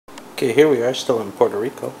Okay, here we are, still in Puerto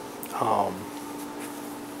Rico.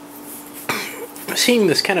 Seeing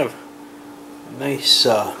this kind of nice,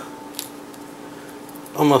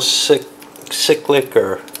 almost cyclic,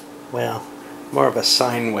 or, well, more of a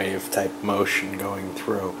sine wave type motion going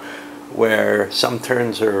through, where some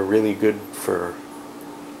turns are really good for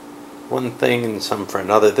one thing and some for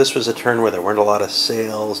another. This was a turn where there weren't a lot of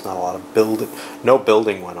sales, not a lot of building, no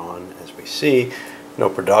building went on, as we see, no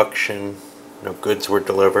production, no goods were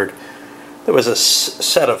delivered. There was a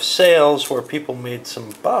set of sales where people made some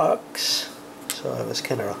bucks, so I was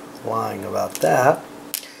kind of lying about that.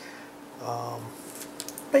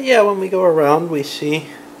 But yeah, when we go around, we see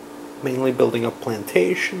mainly building up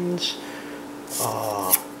plantations,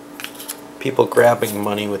 people grabbing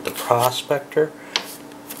money with the prospector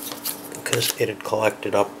because it had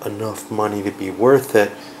collected up enough money to be worth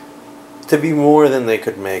it, to be more than they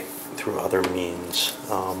could make through other means.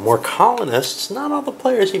 More colonists, not all the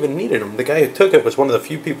players even needed them. The guy who took it was one of the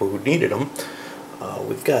few people who needed them.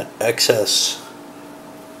 We've got excess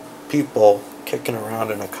people kicking around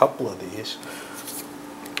in a couple of these.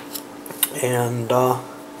 And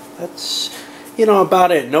that's, you know,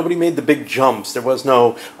 about it. Nobody made the big jumps. There was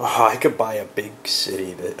no, oh, I could buy a big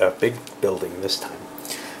city, a big building this time.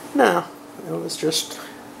 No, it was just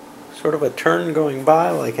sort of a turn going by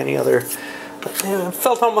like any other. It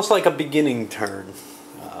felt almost like a beginning turn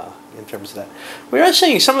in terms of that. We are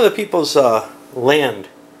seeing some of the people's land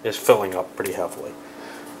is filling up pretty heavily.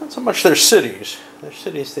 Not so much their cities. Their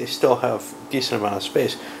cities, they still have a decent amount of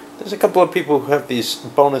space. There's a couple of people who have these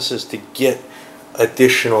bonuses to get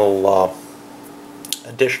additional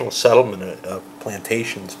settlement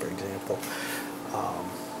plantations, for example.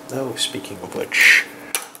 Oh, speaking of which,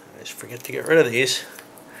 I always forget to get rid of these.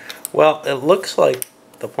 Well, it looks like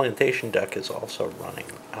the plantation deck is also running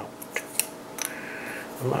out.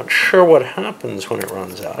 I'm not sure what happens when it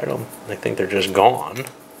runs out. I think they're just gone.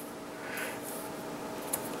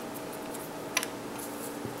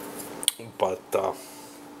 But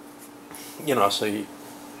you know, so you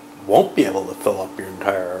won't be able to fill up your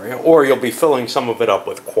entire area, or you'll be filling some of it up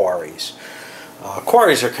with quarries.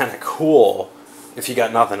 Quarries are kind of cool if you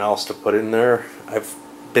got nothing else to put in there. I've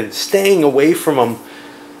been staying away from them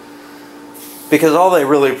because all they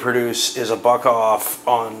really produce is a buck off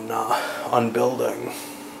on building.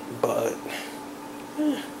 But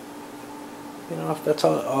you know, if that's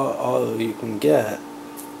all you can get,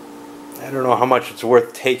 I don't know how much it's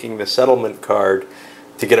worth taking the settlement card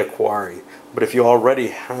to get a quarry. But if you already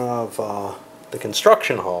have the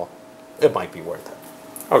construction hall, it might be worth it.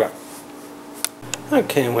 Okay.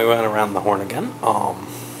 Okay, and we went around the horn again. Oh,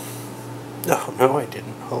 no, I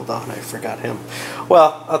didn't. Hold on, I forgot him.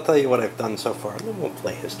 Well, I'll tell you what I've done so far, and then we'll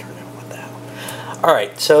play his turn out. What the hell.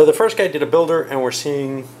 Alright, so the first guy did a builder, and we're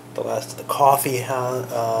seeing the last of the coffee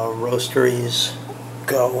roasteries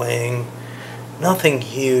going. Nothing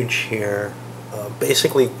huge here.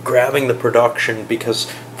 Basically grabbing the production because,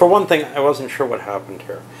 for one thing, I wasn't sure what happened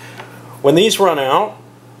here. When these run out,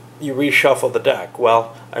 you reshuffle the deck.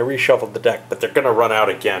 Well, I reshuffled the deck, but they're going to run out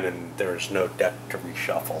again, and there's no deck to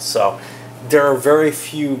reshuffle. So there are very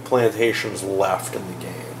few plantations left in the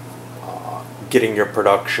game. Getting your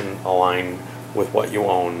production aligned with what you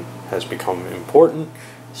own has become important.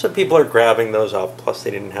 So people are grabbing those up, plus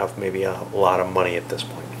they didn't have maybe a lot of money at this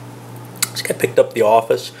point. This guy picked up the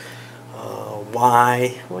office.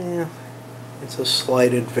 Why? Well, it's a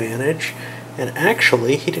slight advantage. And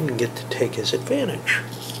actually, he didn't get to take his advantage.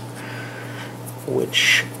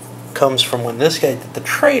 Which comes from when this guy did the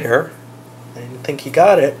trader. I didn't think he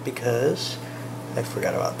got it because I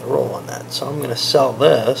forgot about the roll on that. So I'm going to sell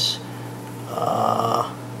this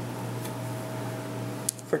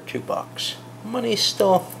for $2. Money's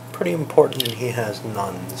still pretty important, and he has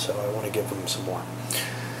none, so I want to give him some more.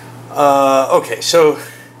 Okay, so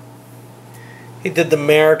he did the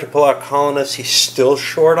mare to pull out colonists. He's still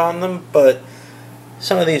short on them, but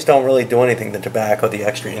some of these don't really do anything. The tobacco, the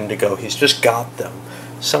extra indigo, he's just got them.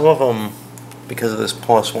 Some of them, because of this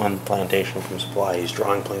 +1 plantation from supply, he's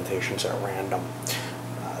drawing plantations at random.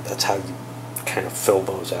 That's how you kind of fill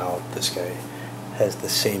those out. This guy has the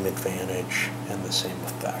same advantage and the same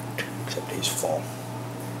effect, except he's full.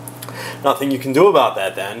 Nothing you can do about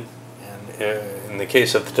that then. And in the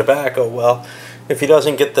case of the tobacco, well, if he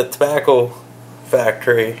doesn't get the tobacco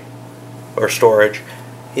factory or storage,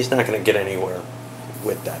 he's not going to get anywhere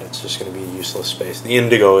with that. It's just going to be a useless space. The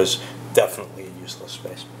indigo is definitely a useless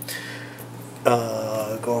space.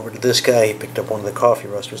 Go over to this guy. He picked up one of the coffee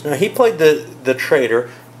roasters. Now, he played the trader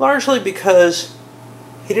largely because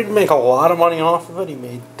he didn't make a lot of money off of it. He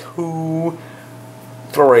made 2,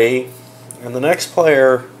 3, and the next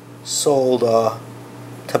player sold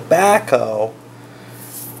tobacco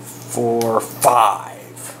for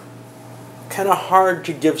 5. Kind of hard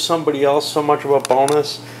to give somebody else so much of a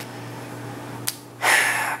bonus.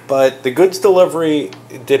 But the goods delivery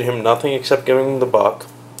did him nothing except giving him the buck.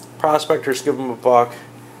 Prospectors give him a buck.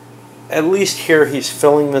 At least here he's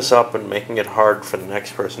filling this up and making it hard for the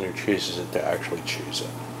next person who chooses it to actually choose it.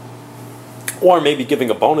 Or maybe giving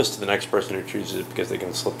a bonus to the next person who chooses it because they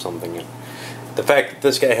can slip something in. The fact that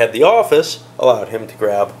this guy had the office allowed him to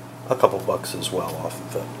grab a couple bucks as well off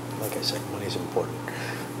of it. Like I said, money's important.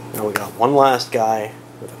 Now we got one last guy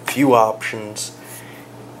with a few options.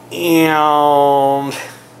 And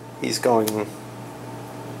he's going...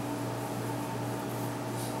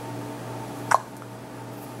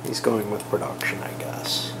 He's going with production, I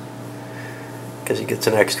guess. Because he gets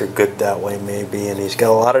an extra good that way, maybe. And he's got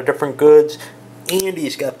a lot of different goods. And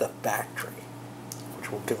he's got the factory,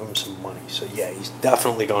 which will give him some money. So yeah, he's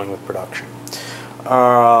definitely going with production.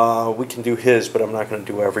 We can do his, but I'm not going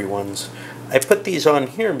to do everyone's. I put these on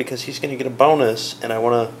here because he's going to get a bonus. And I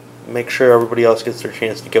want to make sure everybody else gets their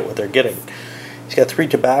chance to get what they're getting. He's got 3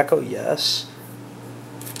 tobacco, yes.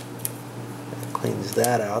 Cleans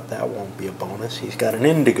that out. That won't be a bonus. He's got an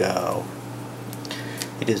indigo.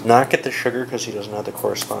 He does not get the sugar because he doesn't have the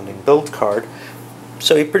corresponding build card.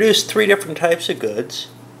 So he produced 3 different types of goods.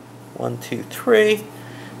 1, 2, 3.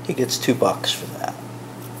 He gets $2 for that.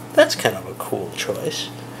 That's kind of a cool choice.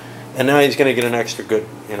 And now he's going to get an extra good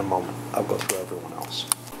in a moment. I'll go through everyone else.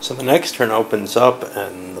 So the next turn opens up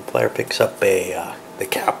and the player picks up the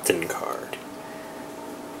captain card.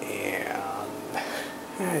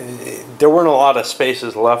 There weren't a lot of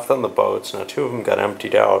spaces left on the boats. Now 2 of them got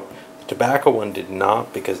emptied out. The tobacco one did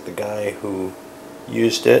not because the guy who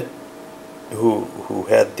used it, who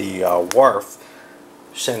had the wharf,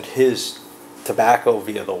 sent his tobacco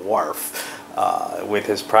via the wharf with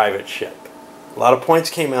his private ship. A lot of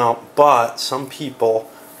points came out, but some people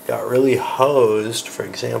got really hosed. For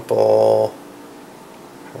example,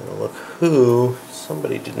 trying to look who,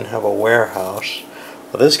 somebody didn't have a warehouse.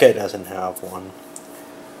 Well, this guy doesn't have one.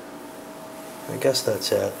 I guess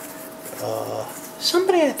that's it.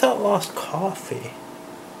 Somebody I thought lost coffee.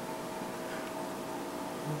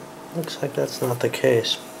 Looks like that's not the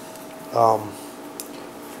case. I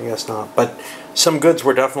guess not. But some goods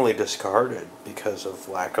were definitely discarded because of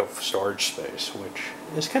lack of storage space, which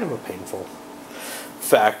is kind of a painful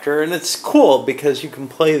factor. And it's cool because you can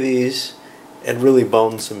play these and really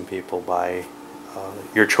bone some people by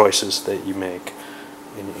your choices that you make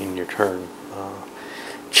in your turn.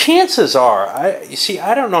 Chances are, you see,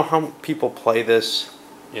 I don't know how people play this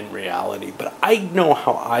in reality, but I know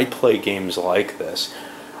how I play games like this.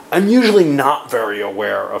 I'm usually not very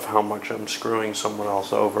aware of how much I'm screwing someone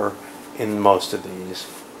else over in most of these.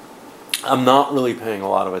 I'm not really paying a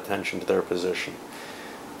lot of attention to their position.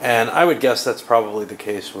 And I would guess that's probably the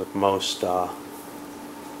case with most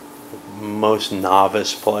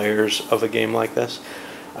novice players of a game like this.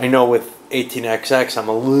 I know with 18XX I'm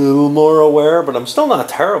a little more aware, but I'm still not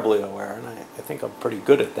terribly aware, and I think I'm pretty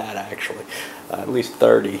good at that actually, at least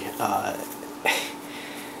 30.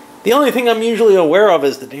 The only thing I'm usually aware of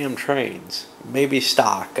is the damn trains. Maybe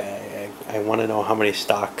stock. I want to know how many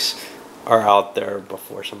stocks are out there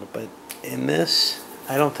before someone, but in this,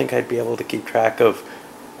 I don't think I'd be able to keep track of.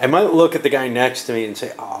 I might look at the guy next to me and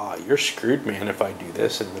say, you're screwed, man, if I do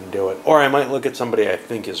this, and then do it. Or I might look at somebody I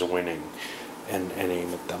think is winning and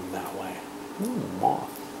aim at them that way.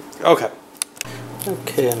 Moth.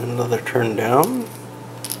 Okay, and another turn down.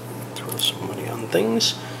 Throw some money on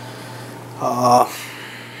things.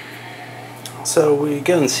 So we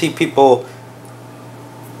again see people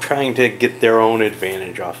trying to get their own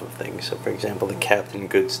advantage off of things. So for example, the captain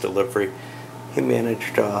goods delivery, he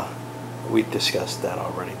managed, we discussed that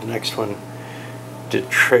already. The next one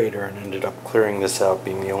did trader and ended up clearing this out,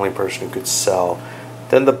 being the only person who could sell.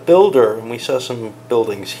 Then the builder, and we saw some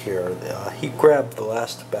buildings here, he grabbed the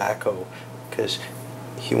last tobacco because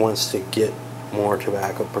he wants to get more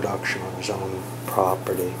tobacco production on his own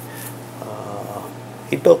property.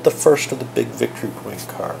 He built the first of the big victory point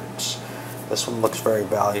cards. This one looks very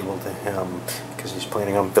valuable to him because he's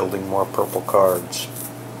planning on building more purple cards.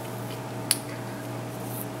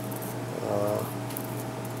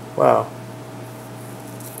 Wow.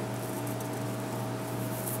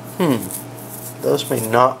 Those may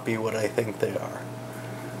not be what I think they are.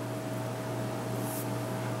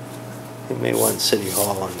 He may want City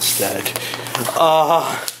Hall instead.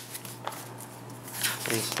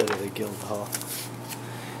 Instead of the Guild Hall.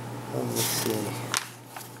 Let me see.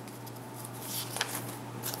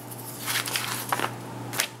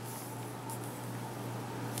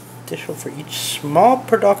 Additional for each small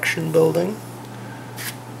production building.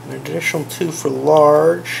 An additional 2 for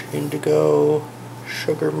large, indigo,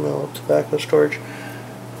 sugar mill, tobacco storage.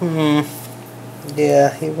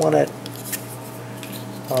 Yeah, he wanted...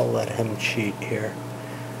 I'll let him cheat here.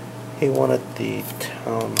 He wanted the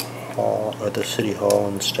town hall, or the city hall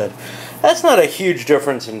instead. That's not a huge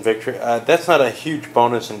difference in victory. That's not a huge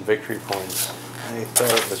bonus in victory points. I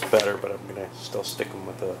thought it was better, but I'm going to still stick him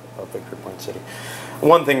with a victory point city.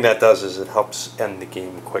 One thing that does is it helps end the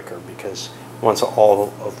game quicker, because once all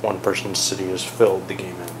of one person's city is filled, the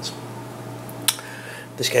game ends.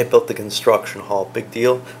 This guy built the construction hall. Big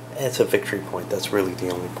deal. It's a victory point. That's really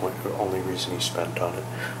the only reason he spent on it.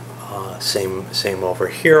 Same over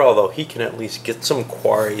here, although he can at least get some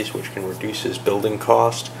quarries, which can reduce his building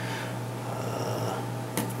cost.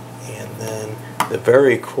 And then the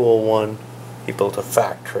very cool one, he built a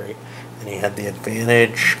factory, and he had the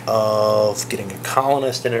advantage of getting a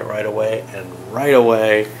colonist in it right away, and right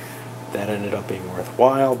away that ended up being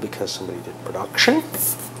worthwhile because somebody did production.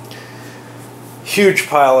 Huge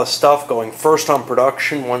pile of stuff going first on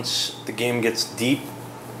production. Once the game gets deep,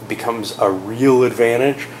 becomes a real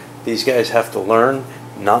advantage. These guys have to learn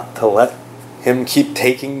not to let him keep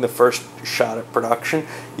taking the first shot at production.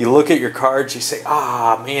 You look at your cards, you say,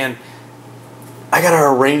 ah, man, I gotta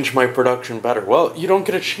arrange my production better. Well, you don't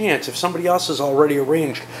get a chance. If somebody else is already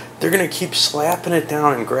arranged, they're gonna keep slapping it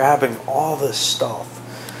down and grabbing all this stuff.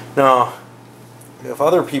 Now, if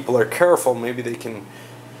other people are careful, maybe they can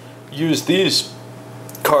use these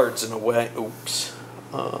cards in a way. Oops.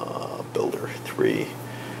 Builder 3,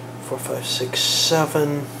 4, 5, 6,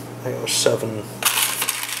 7. I owe 7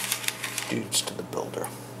 dudes to the builder.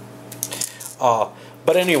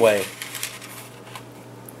 But anyway,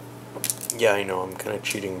 yeah, I know I'm kind of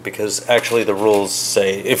cheating, because actually the rules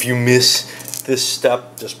say if you miss this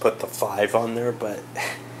step, just put the 5 on there. But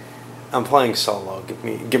I'm playing solo. Give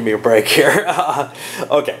me a break here.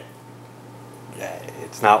 Okay. Yeah,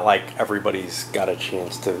 it's not like everybody's got a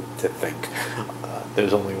chance to think.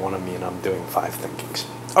 There's only one of me, and I'm doing 5 thinkings.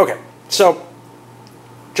 Okay, so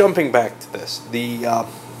jumping back to this,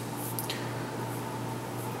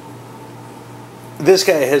 this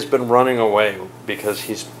guy has been running away because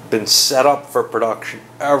he's been set up for production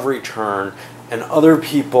every turn, and other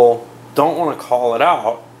people don't want to call it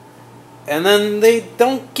out, and then they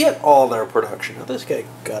don't get all their production. Now, this guy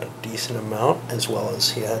got a decent amount, as well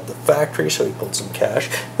as he had the factory, so he pulled some cash.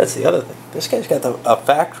 That's the other thing. This guy's got a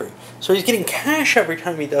factory, so he's getting cash every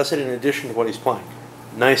time he does it, in addition to what he's playing.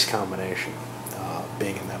 Nice combination,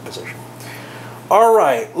 being in that position. All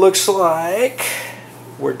right, looks like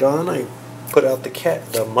we're done. I put out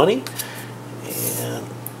the money, and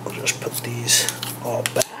I'll just put these all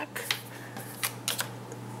back.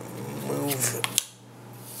 Move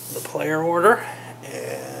the player order,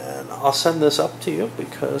 and I'll send this up to you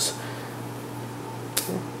because,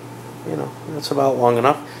 you know, that's about long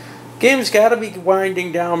enough. Game's got to be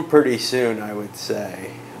winding down pretty soon, I would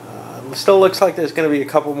say. It still looks like there's going to be a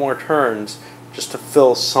couple more turns just to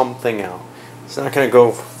fill something out. It's not going to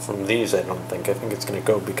go from these, I don't think. I think it's going to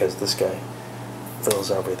go because this guy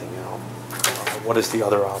fills everything out. What is the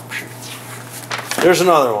other option? There's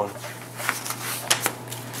another one.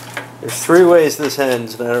 There's 3 ways this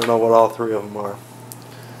ends, and I don't know what all 3 of them are.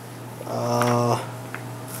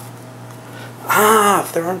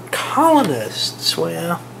 If there aren't colonists,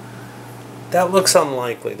 well, that looks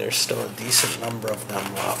unlikely. There's still a decent number of them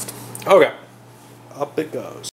left. Okay, up it goes.